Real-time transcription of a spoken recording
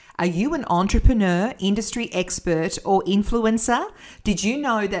Are you an entrepreneur, industry expert, or influencer? Did you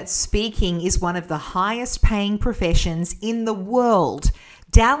know that speaking is one of the highest paying professions in the world?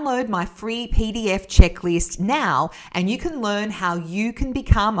 Download my free PDF checklist now and you can learn how you can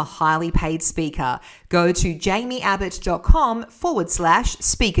become a highly paid speaker. Go to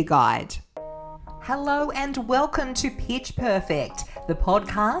jamieabbott.com/speaker guide. Hello and welcome to Pitch Perfect, the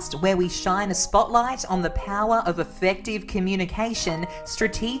podcast where we shine a spotlight on the power of effective communication,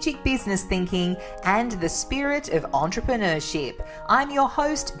 strategic business thinking, and the spirit of entrepreneurship. I'm your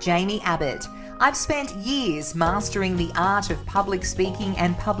host, Jamie Abbott. I've spent years mastering the art of public speaking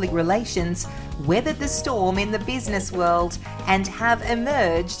and public relations, weathered the storm in the business world, and have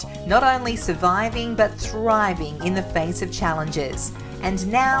emerged not only surviving but thriving in the face of challenges.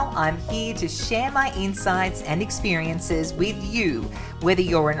 And now I'm here to share my insights and experiences with you, whether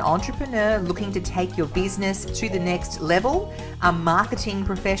you're an entrepreneur looking to take your business to the next level, a marketing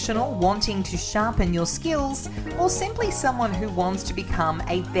professional wanting to sharpen your skills, or simply someone who wants to become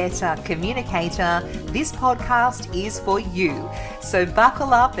a better communicator. This podcast is for you. So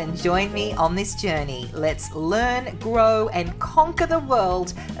buckle up and join me on this journey. Let's learn, grow, and conquer the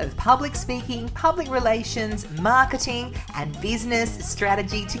world of public speaking, public relations, marketing, and business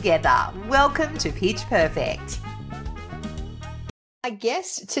strategy together. Welcome to Pitch Perfect. My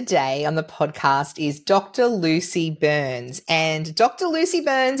guest today on the podcast is Dr. Lucy Burns, and Dr. Lucy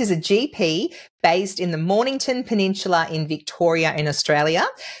Burns is a GP based in the Mornington Peninsula in Victoria in Australia.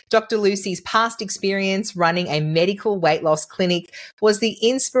 Dr. Lucy's past experience running a medical weight loss clinic was the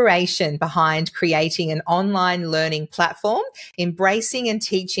inspiration behind creating an online learning platform, embracing and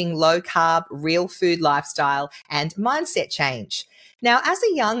teaching low carb, real food lifestyle and mindset change. Now, as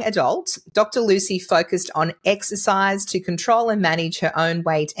a young adult, Dr. Lucy focused on exercise to control and manage her own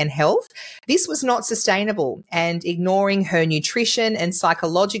weight and health. This was not sustainable, and ignoring her nutrition and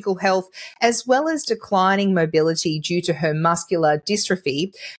psychological health, as well as declining mobility due to her muscular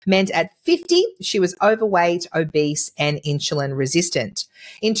dystrophy, meant at 50, she was overweight, obese, and insulin resistant.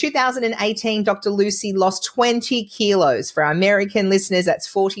 In 2018, Dr. Lucy lost 20 kilos. For our American listeners, that's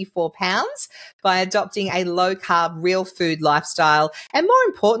 44 pounds, by adopting a low-carb, real food lifestyle, and more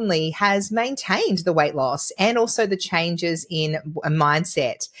importantly, has maintained the weight loss and also the changes in a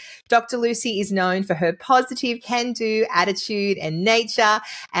mindset. Dr. Lucy is known for her positive can-do attitude and nature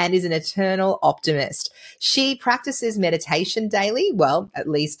and is an eternal optimist. She practices meditation daily, well, at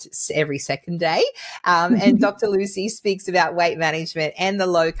least every second day, and Dr. Lucy speaks about weight management and the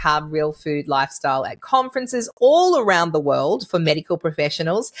low-carb, real food lifestyle at conferences all around the world for medical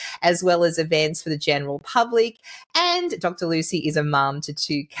professionals, as well as events for the general public. And Dr. Lucy is a mum to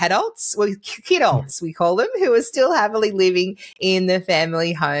two kidults, we call them, who are still happily living in the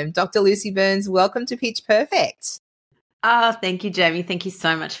family home. Dr. Lucy Burns, welcome to Pitch Perfect. Oh, thank you, Jamie. Thank you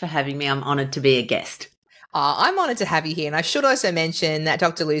so much for having me. I'm honoured to be a guest. I'm honoured to have you here. And I should also mention that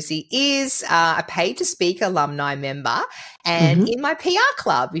Dr. Lucy is a Paid to Speak alumni member and in my PR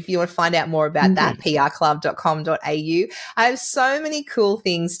club. If you want to find out more about that, prclub.com.au. I have so many cool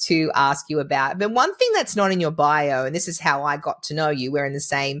things to ask you about. But one thing that's not in your bio, and this is how I got to know you, we're in the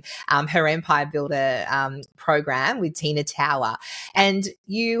same Her Empire Builder program with Tina Tower. And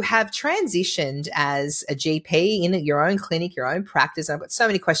you have transitioned as a GP in your own clinic, your own practice. I've got so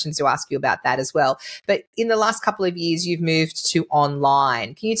many questions to ask you about that as well. But in the last couple of years, you've moved to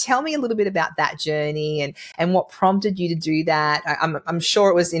online. Can you tell me a little bit about that journey and what prompted you to do that? I'm sure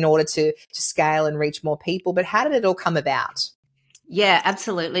it was in order to scale and reach more people, but how did it all come about? Yeah,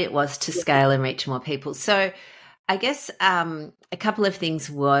 absolutely. It was to scale and reach more people. So I guess a couple of things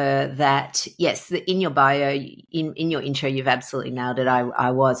were that, yes, in your bio, in your intro, you've absolutely nailed it.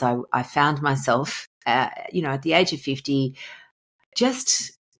 I found myself, at the age of 50,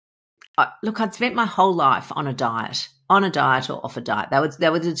 I'd spent my whole life on a diet or off a diet. There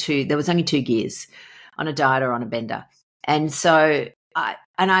was only two gears, on a diet or on a bender. And so I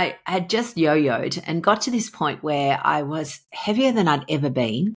had just yo-yoed and got to this point where I was heavier than I'd ever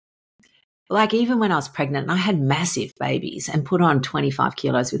been. Like even when I was pregnant, and I had massive babies and put on 25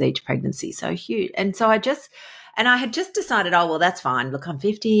 kilos with each pregnancy, so huge. And so I had just decided, oh, well, that's fine. Look, I'm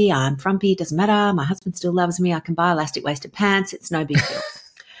 50, I'm frumpy, it doesn't matter. My husband still loves me. I can buy elastic waisted pants. It's no big deal.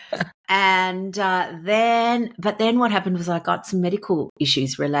 And then what happened was I got some medical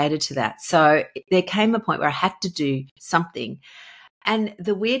issues related to that. So there came a point where I had to do something. And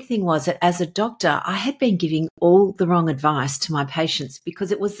the weird thing was that as a doctor, I had been giving all the wrong advice to my patients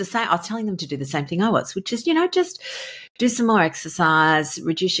because it was the same. I was telling them to do the same thing I was, which is, just do some more exercise,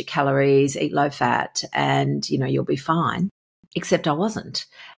 reduce your calories, eat low fat, and, you'll be fine. Except I wasn't.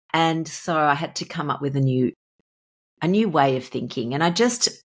 And so I had to come up with a new way of thinking. And I just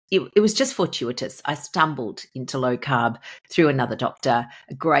it was just fortuitous. I stumbled into low carb through another doctor,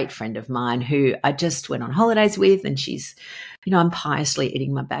 a great friend of mine who I just went on holidays with, and she's, I'm piously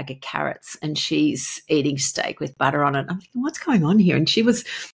eating my bag of carrots and she's eating steak with butter on it. I'm thinking, what's going on here? And she was,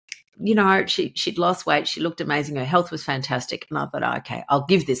 she'd lost weight. She looked amazing. Her health was fantastic. And I thought, okay, I'll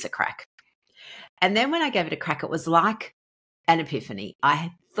give this a crack. And then when I gave it a crack, it was like an epiphany.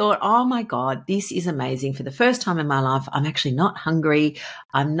 I thought, oh my God, this is amazing. For the first time in my life, I'm actually not hungry.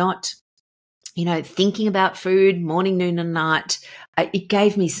 I'm not, thinking about food morning, noon and night. It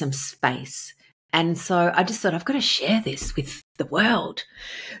gave me some space. And so I just thought, I've got to share this with the world.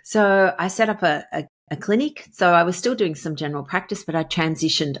 So I set up a clinic. So I was still doing some general practice, but I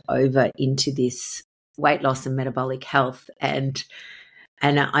transitioned over into this weight loss and metabolic health. And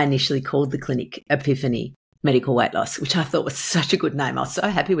I initially called the clinic Epiphany Medical Weight Loss, which I thought was such a good name. I was so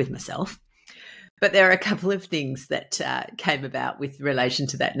happy with myself. But there are a couple of things that came about with relation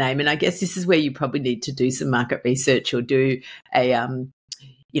to that name. And I guess this is where you probably need to do some market research or do a,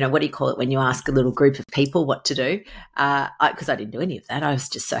 what do you call it when you ask a little group of people what to do? Because I didn't do any of that. I was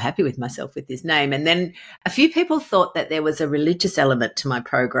just so happy with myself with this name. And then a few people thought that there was a religious element to my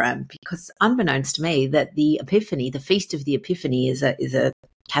program because unbeknownst to me that the Epiphany, the Feast of the Epiphany is a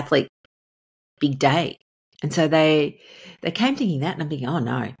Catholic big day. And so they came thinking that, and I'm thinking, oh,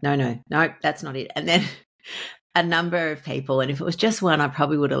 no, that's not it. And then a number of people, and if it was just one, I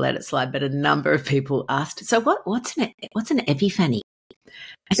probably would have let it slide, but a number of people asked, so what's an epiphany?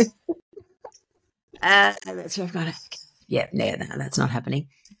 That's what I've got. No, that's not happening.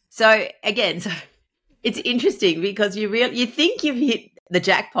 So again, it's interesting because you think you've hit the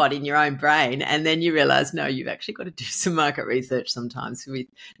jackpot in your own brain, and then you realize, no, you've actually got to do some market research sometimes with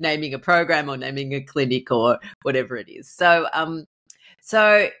naming a program or naming a clinic or whatever it is. So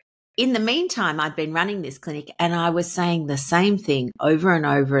in the meantime, I'd been running this clinic and I was saying the same thing over and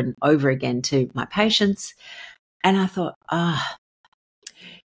over and over again to my patients. And I thought,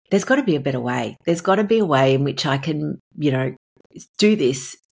 there's got to be a better way. There's got to be a way in which I can, do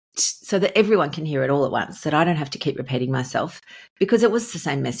this so that everyone can hear it all at once, that I don't have to keep repeating myself, because it was the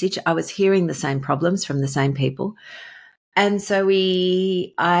same message. I was hearing the same problems from the same people. And so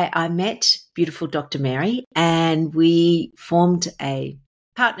I met beautiful Dr. Mary and we formed a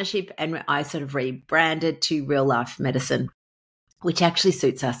partnership, and I sort of rebranded to Real Life Medicine, which actually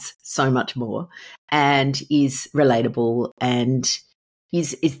suits us so much more and is relatable and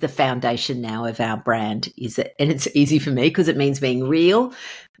is the foundation now of our brand. And it's easy for me because it means being real,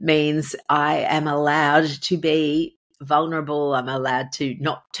 means I am allowed to be vulnerable. I'm allowed to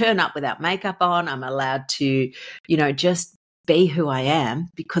not turn up without makeup on. I'm allowed to, just be who I am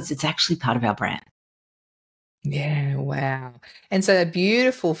because it's actually part of our brand. Yeah, wow. And so a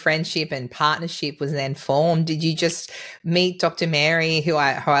beautiful friendship and partnership was then formed. Did you just meet Dr. Mary, who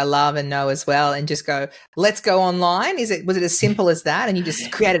I love and know as well, and just go, let's go online? Was it as simple as that? And you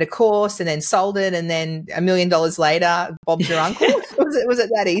just created a course and then sold it, and then $1 million later, Bob's your uncle? Was it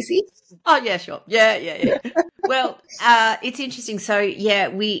that easy? Oh yeah, sure. Yeah. Well, it's interesting. So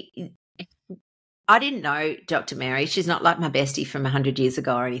yeah, I didn't know Dr. Mary. She's not like my bestie from 100 years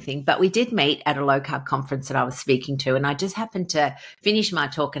ago or anything, but we did meet at a low carb conference that I was speaking to, and I just happened to finish my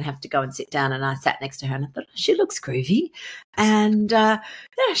talk and have to go and sit down, and I sat next to her and I thought, she looks groovy and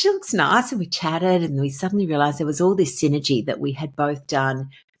she looks nice, and we chatted, and we suddenly realized there was all this synergy that we had both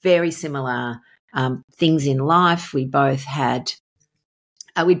done very similar things in life. We both had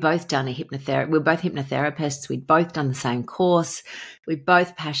we'd both done a hypnotherapy. We're both hypnotherapists. We'd both done the same course. We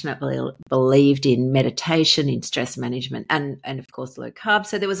both passionately believed in meditation, in stress management, and of course low carb.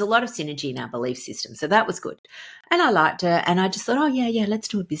 So there was a lot of synergy in our belief system. So that was good. And I liked her, and I just thought, oh yeah, let's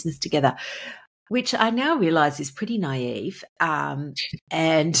do a business together, which I now realize is pretty naive. And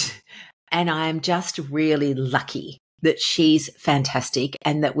I am just really lucky that she's fantastic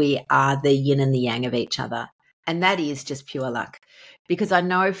and that we are the yin and the yang of each other. And that is just pure luck. Because I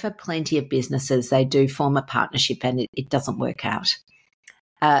know for plenty of businesses, they do form a partnership and it doesn't work out.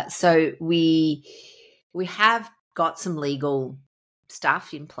 So we have got some legal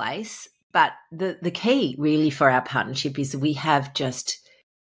stuff in place, but the key really for our partnership is we have just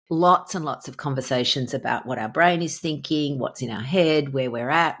lots and lots of conversations about what our brain is thinking, what's in our head, where we're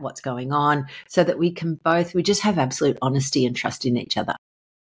at, what's going on, so that we just have absolute honesty and trust in each other.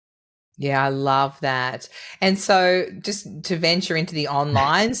 Yeah, I love that. And so just to venture into the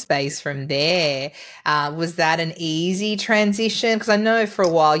online space from there, was that an easy transition? Because I know for a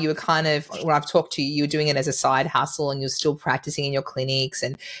while you were kind of, when I've talked to you, you were doing it as a side hustle and you're still practicing in your clinics.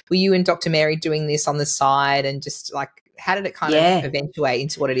 And were you and Dr. Mary doing this on the side, and just like, how did it kind of eventuate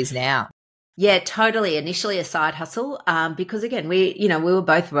into what it is now? Yeah, totally. Initially a side hustle, because again, we were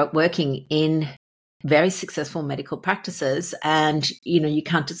both working in very successful medical practices, and you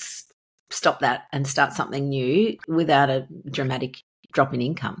can't just stop that and start something new without a dramatic drop in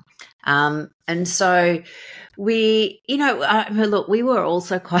income. And so look, we were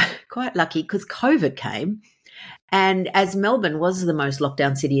also quite lucky because COVID came, and as Melbourne was the most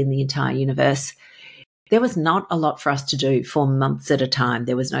lockdown city in the entire universe, there was not a lot for us to do for months at a time.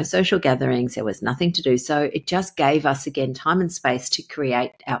 There was no social gatherings. There was nothing to do. So it just gave us, again, time and space to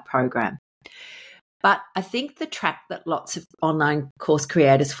create our program. But I think the trap that lots of online course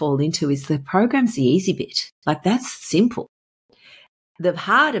creators fall into is the program's the easy bit. Like, that's simple. The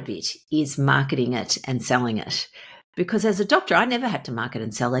harder bit is marketing it and selling it. Because as a doctor, I never had to market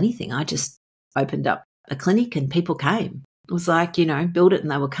and sell anything. I just opened up a clinic and people came. It was like, build it and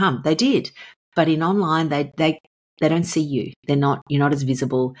they will come. They did. But in online, they don't see you. You're not as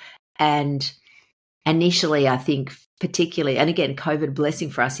visible. And initially, I think particularly, and again, COVID blessing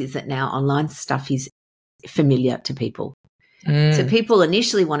for us is that now online stuff is familiar to people. So people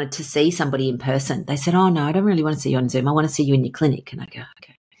initially wanted to see somebody in person. They said, "Oh no, I don't really want to see you on Zoom. I want to see you in your clinic." And I go,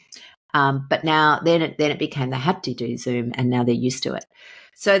 "Okay." But now then it became they had to do Zoom, and now they're used to it.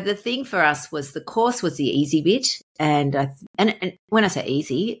 So the thing for us was the course was the easy bit, and when I say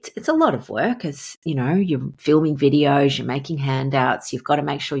easy, it's a lot of work. As you're filming videos, you're making handouts, you've got to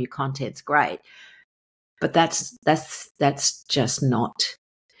make sure your content's great. But that's just not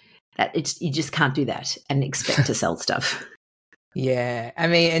that. You just can't do that and expect to sell stuff. Yeah. I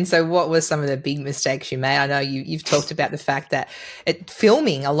mean, and so what were some of the big mistakes you made? I know you've talked about the fact that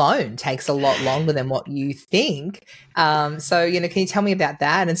filming alone takes a lot longer than what you think. So, can you tell me about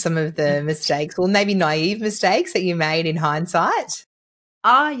that and some of the mistakes, or maybe naive mistakes that you made in hindsight?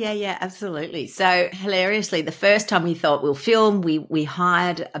 Oh, yeah, absolutely. So hilariously, the first time we thought we'll film, we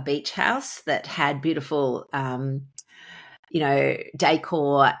hired a beach house that had beautiful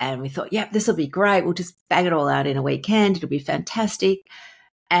decor, and we thought, yep, this will be great. We'll just bang it all out in a weekend. It'll be fantastic.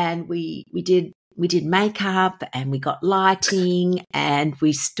 And we did makeup, and we got lighting, and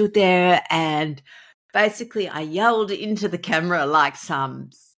we stood there, and basically I yelled into the camera like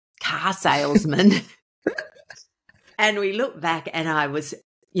some car salesman. And we looked back, and I was,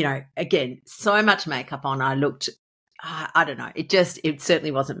 again, so much makeup on. I looked, I don't know. It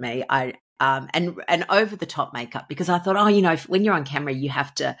certainly wasn't me. And over the top makeup, because I thought, when you're on camera, you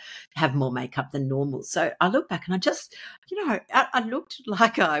have to have more makeup than normal. So I looked back and I just, I looked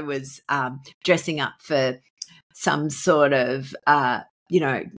like I was dressing up for some sort of,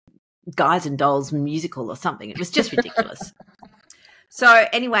 Guys and Dolls musical or something. It was just ridiculous. So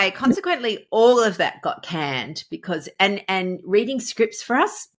anyway, consequently, all of that got canned because, and reading scripts for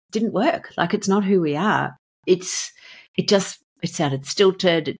us didn't work. Like, it's not who we are. It sounded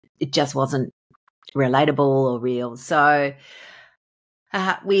stilted. It just wasn't relatable or real. So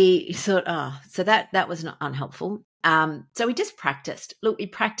we thought, so that was not unhelpful. So we just practiced. Look,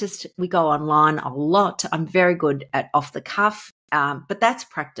 we go online a lot. I'm very good at off the cuff, but that's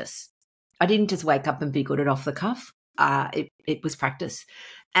practice. I didn't just wake up and be good at off the cuff. It was practice,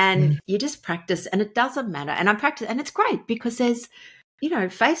 and you just practice, and it doesn't matter. And I practice, and it's great because there's,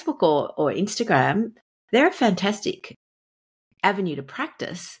 Facebook or Instagram, they're a fantastic avenue to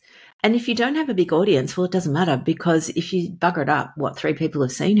practice. And if you don't have a big audience, well, it doesn't matter, because if you bugger it up, 3 people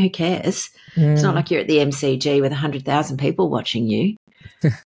have seen, who cares? It's not like you're at the MCG with 100,000 people watching you.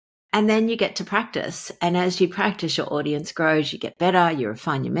 And then you get to practice. And as you practice, your audience grows, you get better, you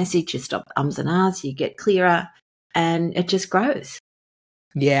refine your message, you stop ums and ahs, you get clearer, and it just grows.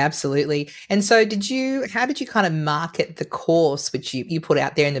 Yeah, absolutely. And so how did you kind of market the course, which you put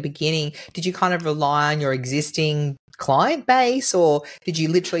out there in the beginning? Did you kind of rely on your existing client base, or did you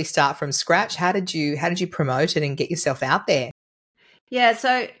literally start from scratch? How did you promote it and get yourself out there? Yeah,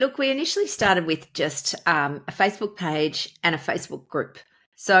 so look, we initially started with just a Facebook page and a Facebook group.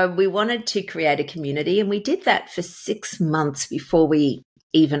 So we wanted to create a community, and we did that for 6 months before we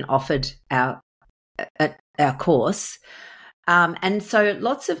even offered our course. And so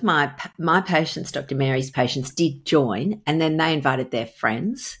lots of my patients, Dr. Mary's patients, did join, and then they invited their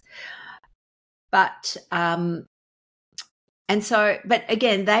friends. But but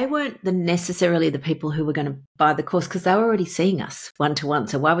again, they weren't necessarily the people who were going to buy the course, because they were already seeing us one-to-one.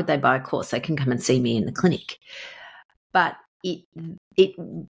 So why would they buy a course? They can come and see me in the clinic. But it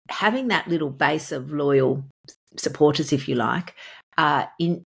having that little base of loyal supporters, if you like,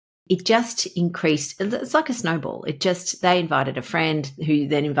 it just increased. It's like a snowball. They invited a friend who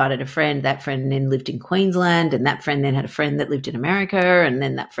then invited a friend. That friend then lived in Queensland, and that friend then had a friend that lived in America, and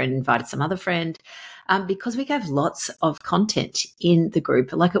then that friend invited some other friend. because we gave lots of content in the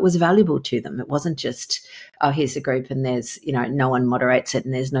group. Like, it was valuable to them. It wasn't just, oh, here's a group and there's, no one moderates it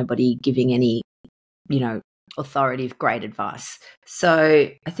and there's nobody giving any, authoritative, great advice. So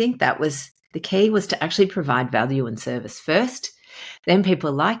I think that was the key, was to actually provide value and service first. Then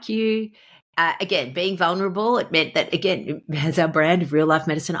people like you. Again, being vulnerable, it meant that, again, as our brand of real life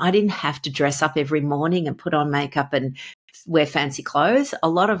medicine, I didn't have to dress up every morning and put on makeup and wear fancy clothes. A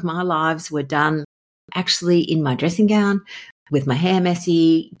lot of my lives were done actually in my dressing gown with my hair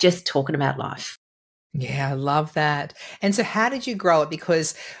messy, just talking about life. Yeah, I love that. And so how did you grow it?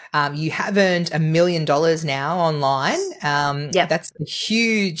 Because you have earned $1 million now online. That's a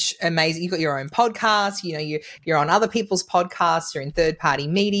huge, amazing. You've got your own podcast. You're on other people's podcasts. You're in third-party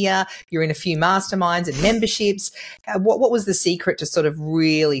media. You're in a few masterminds and memberships. What was the secret to sort of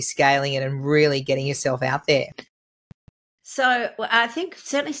really scaling it and really getting yourself out there? So I think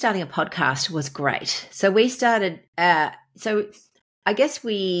certainly starting a podcast was great. So we started, I guess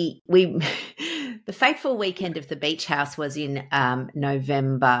we the fateful weekend of the beach house was in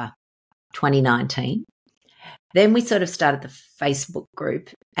November 2019. Then we sort of started the Facebook group,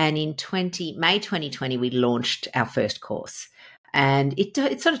 and in May 2020 we launched our first course, and it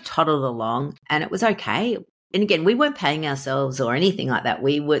sort of toddled along, and it was okay. And again, we weren't paying ourselves or anything like that.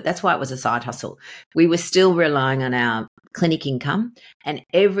 That's why it was a side hustle. We were still relying on our clinic income, and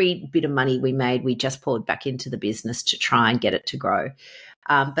every bit of money we made, we just poured back into the business to try and get it to grow.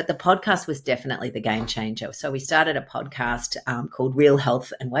 But the podcast was definitely the game changer. So we started a podcast called Real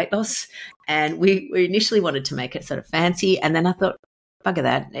Health and Weight Loss, and we initially wanted to make it sort of fancy, and then I thought, bugger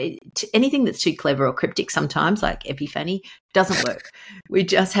that. Anything that's too clever or cryptic sometimes, like Epiphany, doesn't work. We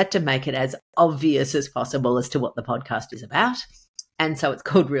just had to make it as obvious as possible as to what the podcast is about. And so it's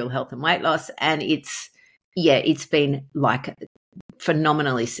called Real Health and Weight Loss, and it's been like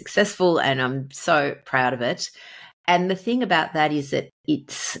phenomenally successful, and I'm so proud of it. And the thing about that is that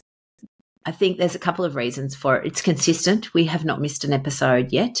I think there's a couple of reasons for it. It's consistent. We have not missed an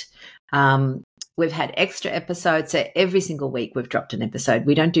episode yet. We've had extra episodes. So every single week we've dropped an episode.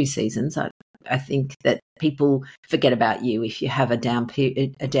 We don't do seasons. I think that people forget about you if you have a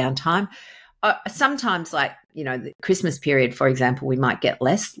downtime. Sometimes, like, the Christmas period, for example, we might get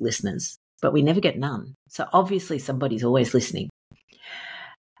less listeners, but we never get none. So obviously somebody's always listening.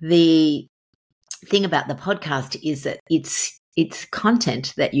 The thing about the podcast is that it's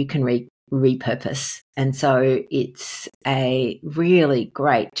content that you can repurpose, and so it's a really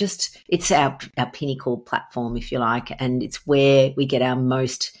great, it's our pinnacle platform, if you like, and it's where we get our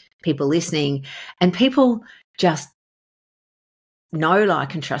most people listening, and people just know,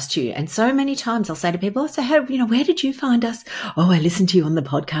 like, and trust you. And so many times I'll say to people, where did you find us? Oh, I listened to you on the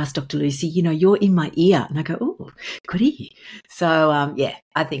podcast, Dr. Lucy, you're in my ear. And I go, oh, goody. So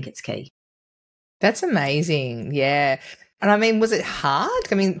I think it's key. That's amazing. Yeah. And I mean, was it hard?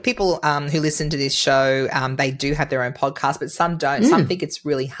 I mean, people who listen to this show, they do have their own podcast, but some don't. Some think it's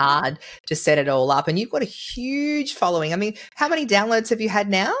really hard to set it all up. And you've got a huge following. I mean, how many downloads have you had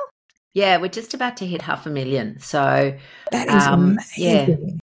now? Yeah, we're just about to hit 500,000. So that is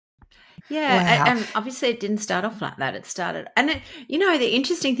amazing. Yeah. Wow. And obviously it didn't start off like that. It started, and the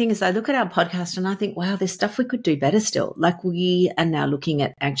interesting thing is I look at our podcast and I think, wow, there's stuff we could do better still. Like, we are now looking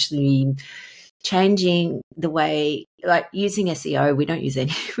at actually changing the way, like, using SEO. We don't use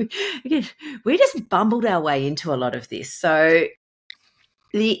any. We just bumbled our way into a lot of this. So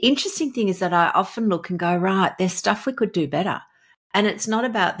the interesting thing is that I often look and go, right, there's stuff we could do better. And it's not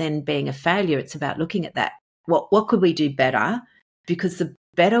about then being a failure. It's about looking at that. What could we do better? Because the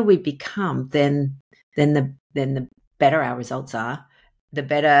better we become, then the better our results are.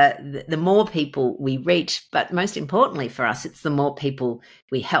 The more people we reach, but most importantly for us, it's the more people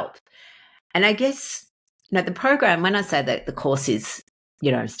we help. And I guess, the program, when I say that the course is,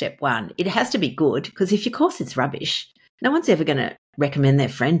 step one, it has to be good, because if your course is rubbish, no one's ever going to recommend their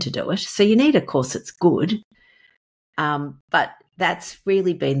friend to do it. So you need a course that's good. But that's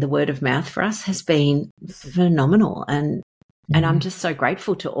really been the word of mouth for us, has been phenomenal. And I'm just so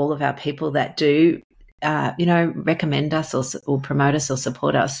grateful to all of our people that do, recommend us or promote us or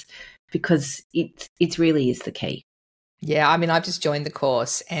support us, because it really is the key. Yeah, I mean, I've just joined the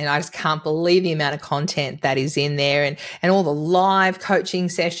course and I just can't believe the amount of content that is in there, and all the live coaching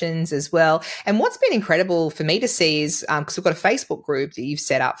sessions as well. And what's been incredible for me to see is, because we've got a Facebook group that you've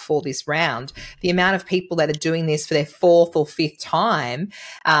set up for this round, the amount of people that are doing this for their fourth or fifth time,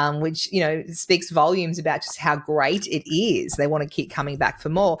 which, speaks volumes about just how great it is. They want to keep coming back for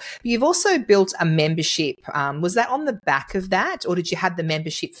more. But you've also built a membership. Was that on the back of that, or did you have the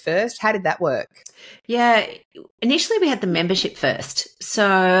membership first? How did that work? Yeah, initially we had the membership first.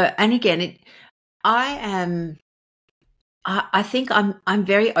 So, and again, I think I'm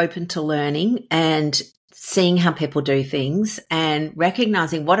very open to learning and seeing how people do things and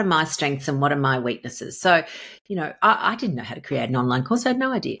recognizing what are my strengths and what are my weaknesses. So, I didn't know how to create an online course. I had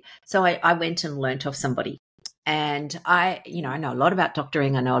no idea. So I went and learnt off somebody. And I know a lot about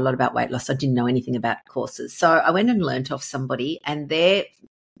doctoring. I know a lot about weight loss. I didn't know anything about courses. So I went and learnt off somebody, and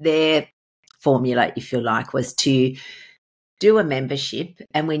their formula, if you like, was to do a membership.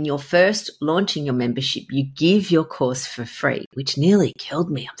 And when you're first launching your membership, you give your course for free, which nearly killed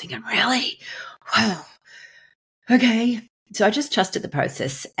me. I'm thinking, really? Wow. Okay. So I just trusted the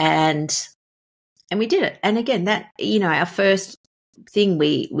process and we did it. And again, that, our first thing,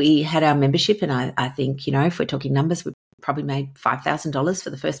 we had our membership, and I think, if we're talking numbers, we probably made $5,000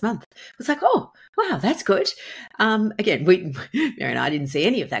 for the first month. It was like, oh, wow, that's good. Again, Mary and I didn't see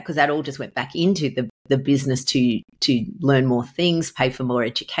any of that because that all just went back into the business to learn more things, pay for more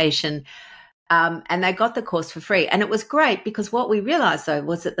education. And they got the course for free. And it was great because what we realized, though,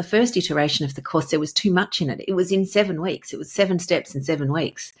 was that the first iteration of the course, there was too much in it. It was in 7 weeks. It was 7 steps in 7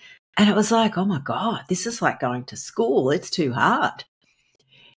 weeks. And it was like, oh, my God, this is like going to school. It's too hard.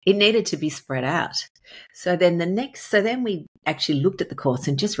 It needed to be spread out. So then we actually looked at the course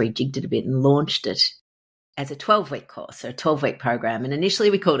and just rejigged it a bit and launched it as a 12-week course, so a 12-week program. And initially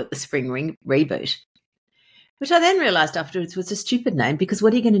we called it the Spring Reboot, which I then realised afterwards was a stupid name because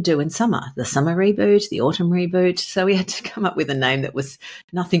what are you going to do in summer? The summer reboot, the autumn reboot. So we had to come up with a name that was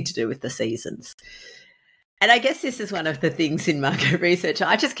nothing to do with the seasons. And I guess this is one of the things in market research.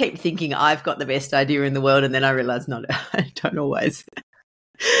 I just keep thinking I've got the best idea in the world, and then I realise, no, I don't always.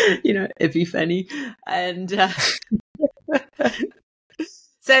 Epiphany. And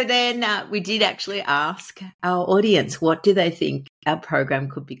so then we did actually ask our audience, what do they think our program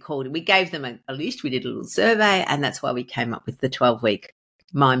could be called? And we gave them a list. We did a little survey, and that's why we came up with the 12-week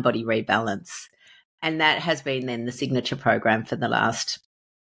Mind Body Rebalance. And that has been then the signature program for the last,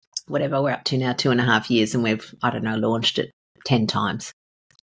 whatever we're up to now, 2.5 years, and we've, launched it 10 times.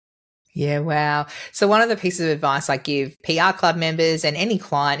 Yeah, wow. So one of the pieces of advice I give PR Club members and any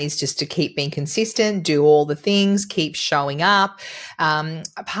client is just to keep being consistent, do all the things, keep showing up.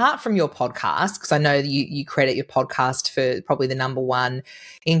 Apart from your podcast, because I know you credit your podcast for probably the number one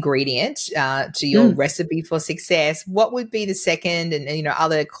ingredient to your recipe for success, what would be the second and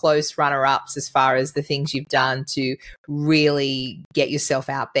other close runner-ups as far as the things you've done to really get yourself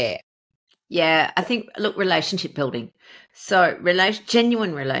out there? Yeah, I think, relationship building. So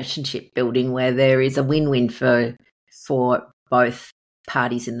genuine relationship building where there is a win-win for both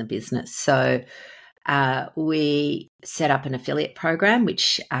parties in the business. So we set up an affiliate program,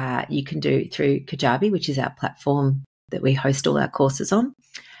 which you can do through Kajabi, which is our platform that we host all our courses on.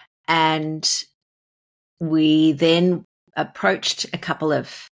 And we then approached a couple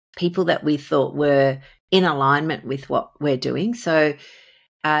of people that we thought were in alignment with what we're doing. So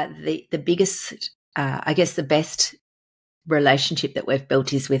the biggest, the best relationship that we've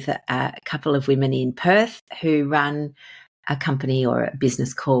built is with a couple of women in Perth who run a company or a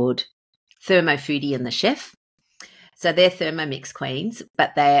business called Thermo Foodie and the Chef. So they're Thermomix queens,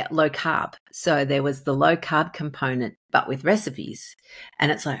 but they're low carb. So there was the low carb component, but with recipes.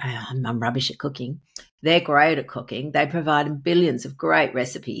 And it's like, I'm rubbish at cooking. They're great at cooking. They provide billions of great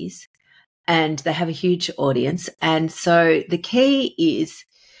recipes and they have a huge audience. And so the key is,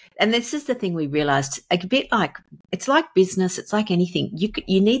 and this is the thing we realized, a bit like, it's like business, it's like anything.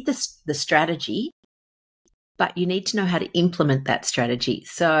 You need the strategy, but you need to know how to implement that strategy.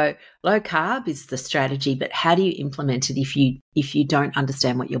 So low carb is the strategy, but how do you implement it if you don't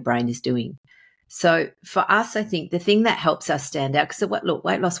understand what your brain is doing? So for us, I think the thing that helps us stand out, because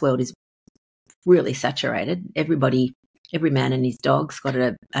weight loss world is really saturated. Every man and his dog's got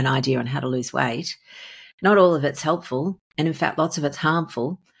an idea on how to lose weight. Not all of it's helpful, and in fact, lots of it's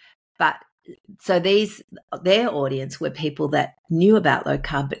harmful. But so their audience were people that knew about low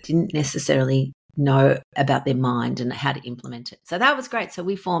carb but didn't necessarily know about their mind and how to implement it. So that was great. So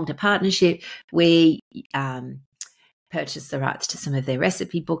we formed a partnership. We purchased the rights to some of their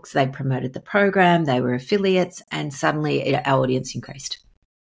recipe books. They promoted the program. They were affiliates, and suddenly our audience increased.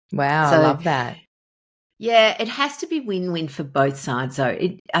 Wow, I love that. Yeah, it has to be win-win for both sides. So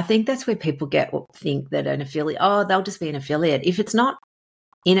I think that's where people think that an affiliate, they'll just be an affiliate. If it's not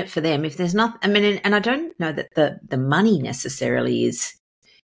in it for them, if there's not, and I don't know that the money necessarily is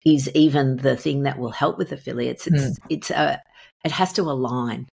even the thing that will help with affiliates. It has to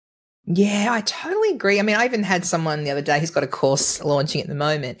align. Yeah, I totally agree. I mean, I even had someone the other day who's got a course launching at the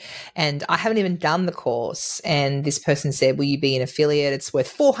moment, and I haven't even done the course. And this person said, "Will you be an affiliate? It's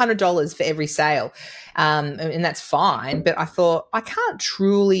worth $400 for every sale." And that's fine. But I thought, I can't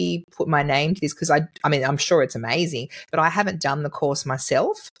truly put my name to this because I mean, I'm sure it's amazing, but I haven't done the course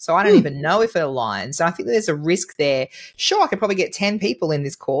myself. So I don't even know if it aligns. So I think there's a risk there. Sure, I could probably get 10 people in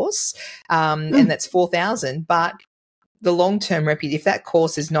this course, and that's 4,000, but the long-term reputation, if that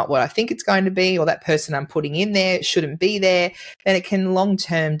course is not what I think it's going to be, or that person I'm putting in there shouldn't be there, then it can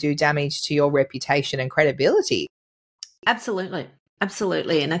long-term do damage to your reputation and credibility. Absolutely.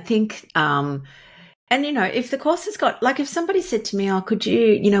 Absolutely. And I think, and if the course has got, like if somebody said to me, oh, would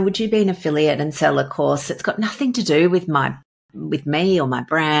you be an affiliate and sell a course? It's got nothing to do with me or my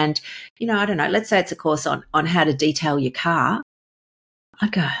brand. I don't know. Let's say it's a course on how to detail your car.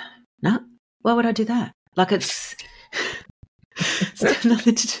 I'd go, no, why would I do that? Like it's got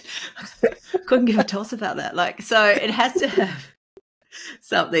nothing to do. Couldn't give a toss about that. Like, so it has to have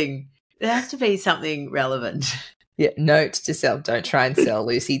something. It has to be something relevant. Yeah. Note to self: don't try and sell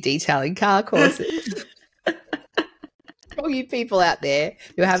Lucy detailing car courses. All you people out there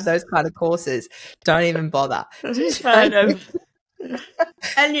who have those kind of courses, don't even bother. And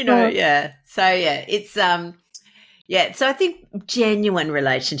yeah. So yeah, it's so I think genuine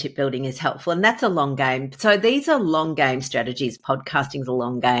relationship building is helpful, and that's a long game. So these are long game strategies. Podcasting is a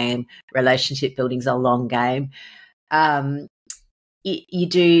long game. Relationship building is a long game. You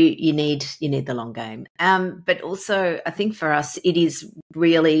need the long game. But also, I think for us, it is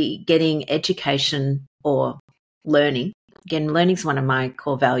really getting education or learning. Again, learning is one of my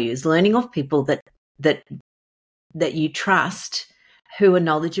core values. Learning of people that you trust, who are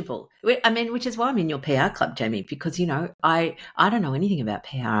knowledgeable. I mean, which is why I'm in your PR club, Jamie, because, I don't know anything about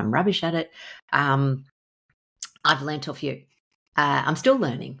PR. I'm rubbish at it. I've learnt off you. I'm still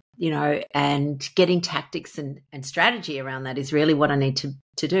learning, and getting tactics and strategy around that is really what I need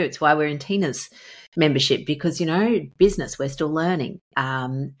to do. It's why we're in Tina's membership because, business, we're still learning.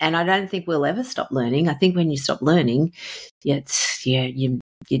 And I don't think we'll ever stop learning. I think when you stop learning, when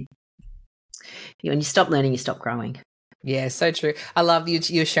you stop learning, you stop growing. Yeah, so true. I love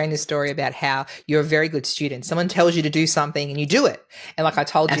you're sharing this story about how you're a very good student. Someone tells you to do something and you do it. And like I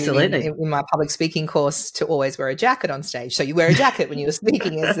told you in my public speaking course to always wear a jacket on stage. So you wear a jacket when you were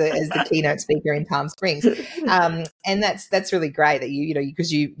speaking as the keynote speaker in Palm Springs. And that's really great that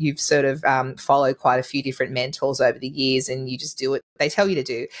because you've sort of followed quite a few different mentors over the years and you just do what they tell you to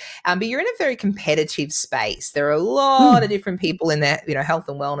do. But you're in a very competitive space. There are a lot of different people in that, health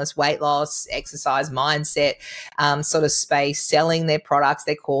and wellness, weight loss, exercise, mindset, sort of space, selling their products,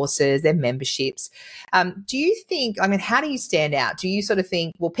 their courses, their memberships. Do you think, how do you stand out? Do you sort of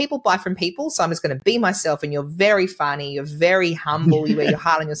think, well, people buy from people, so I'm just going to be myself, and you're very funny, you're very humble, you wear your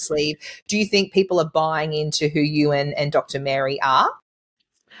heart on your sleeve. Do you think people are buying into who you and Dr. Mary are?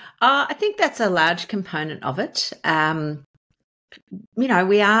 I think that's a large component of it. We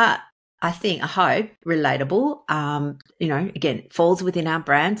are, I hope, relatable. Again, it falls within our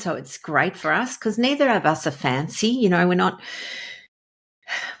brand, so it's great for us because neither of us are fancy.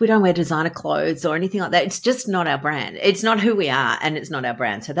 We don't wear designer clothes or anything like that. It's just not our brand. It's not who we are, and it's not our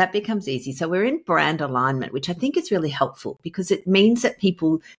brand. So that becomes easy. So we're in brand alignment, which I think is really helpful because it means that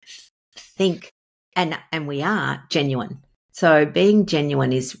people think, and we are genuine. So being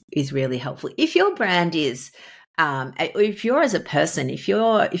genuine is really helpful. If your brand is if you're as a person, if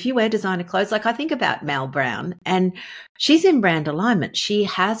you wear designer clothes, like I think about Mel Brown, and she's in brand alignment. She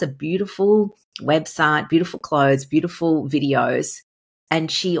has a beautiful website, beautiful clothes, beautiful videos, and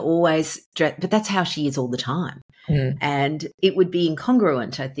she always, but that's how she is all the time. And it would be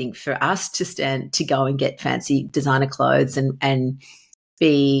incongruent, I think, for us to go and get fancy designer clothes and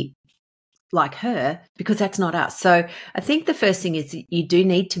be like her, because that's not us. So I think the first thing is you do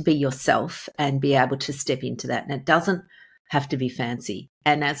need to be yourself and be able to step into that. And it doesn't have to be fancy.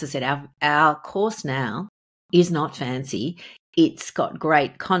 And as I said, our course now is not fancy. It's got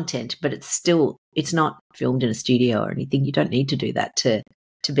great content, but it's not filmed in a studio or anything. You don't need to do that to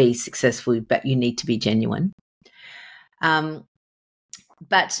be successful, but you need to be genuine.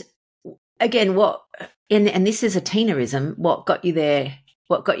 But again, and this is a Tinaism, what got you there,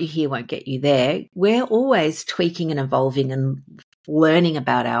 what got you here won't get you there. We're always tweaking and evolving and learning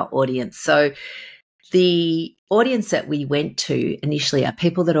about our audience. So the audience that we went to initially are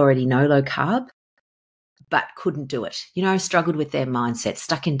people that already know low carb but couldn't do it, struggled with their mindset,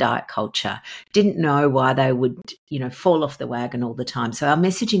 stuck in diet culture, didn't know why they would, fall off the wagon all the time. So our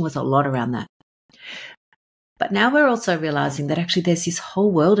messaging was a lot around that. But now we're also realizing that actually there's this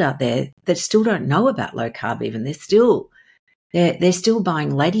whole world out there that still don't know about low carb even. They're still they're still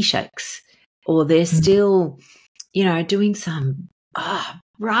buying lady shakes, or they're still, doing some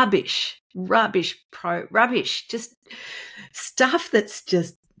rubbish, just stuff that's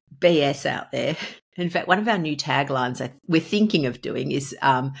just BS out there. In fact, one of our new taglines we're thinking of doing is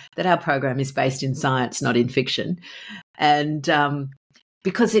that our program is based in science, not in fiction. And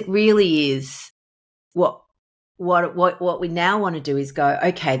because it really is what we now want to do is go,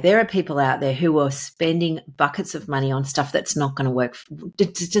 okay, there are people out there who are spending buckets of money on stuff that's not going to work.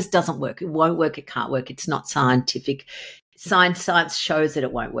 It just doesn't work. It won't work. It can't work. It's not scientific. Science shows that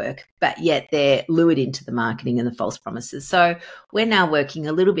it won't work, but yet they're lured into the marketing and the false promises. So we're now working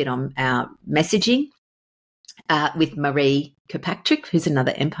a little bit on our messaging with Marie Kirkpatrick, who's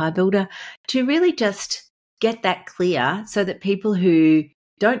another empire builder, to really just get that clear so that people who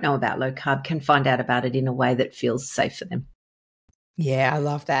don't know about low carb can find out about it in a way that feels safe for them. Yeah, I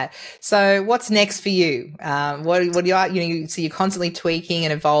love that. So what's next for you? What do you so you're constantly tweaking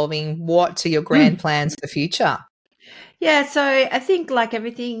and evolving. What are your grand plans for the future? Yeah, so I think like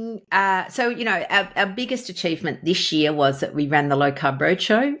everything, our biggest achievement this year was that we ran the Low Carb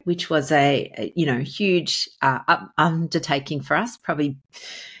Roadshow, which was a huge undertaking for us, probably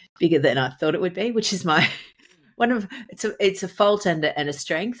bigger than I thought it would be, which is my it's a fault and a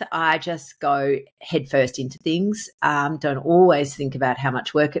strength. I just go headfirst into things. Don't always think about how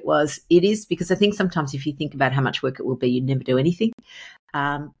much work it was. It is, because I think sometimes if you think about how much work it will be, you never do anything.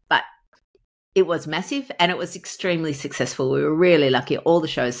 But it was massive and it was extremely successful. We were really lucky. All the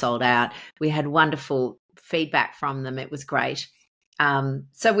shows sold out. We had wonderful feedback from them. It was great.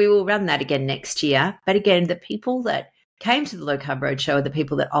 So we will run that again next year. But again, the people that came to the Low Carb Roadshow are the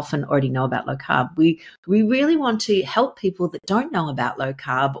people that often already know about low carb. We really want to help people that don't know about low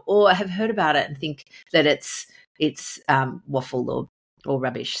carb or have heard about it and think that it's waffle or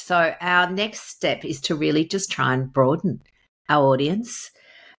rubbish. So our next step is to really just try and broaden our audience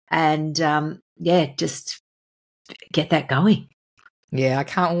and just get that going. Yeah, I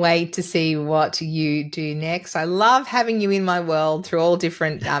can't wait to see what you do next. I love having you in my world through all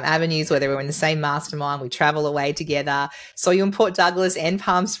different avenues, whether we're in the same mastermind, we travel away together. Saw you in Port Douglas and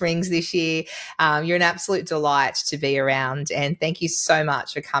Palm Springs this year. You're an absolute delight to be around. And thank you so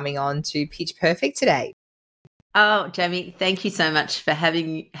much for coming on to Pitch Perfect today. Oh, Jamie, thank you so much for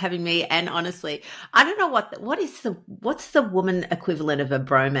having me. And honestly, I don't know what's the woman equivalent of a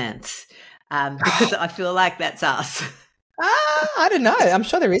bromance, because I feel like that's us. I don't know. I'm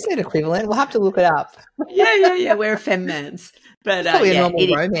sure there is an equivalent. We'll have to look it up. Yeah. We're a femmans. But probably a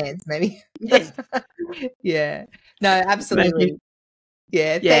normal romance, maybe. Yes. Yeah. No, absolutely.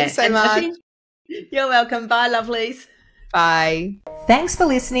 Yeah. Thanks so much. You're welcome. Bye, lovelies. Bye. Thanks for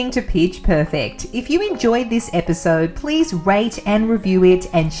listening to Pitch Perfect. If you enjoyed this episode, please rate and review it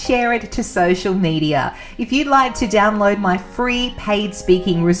and share it to social media. If you'd like to download my free paid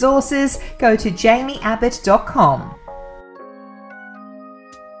speaking resources, go to jamieabbott.com.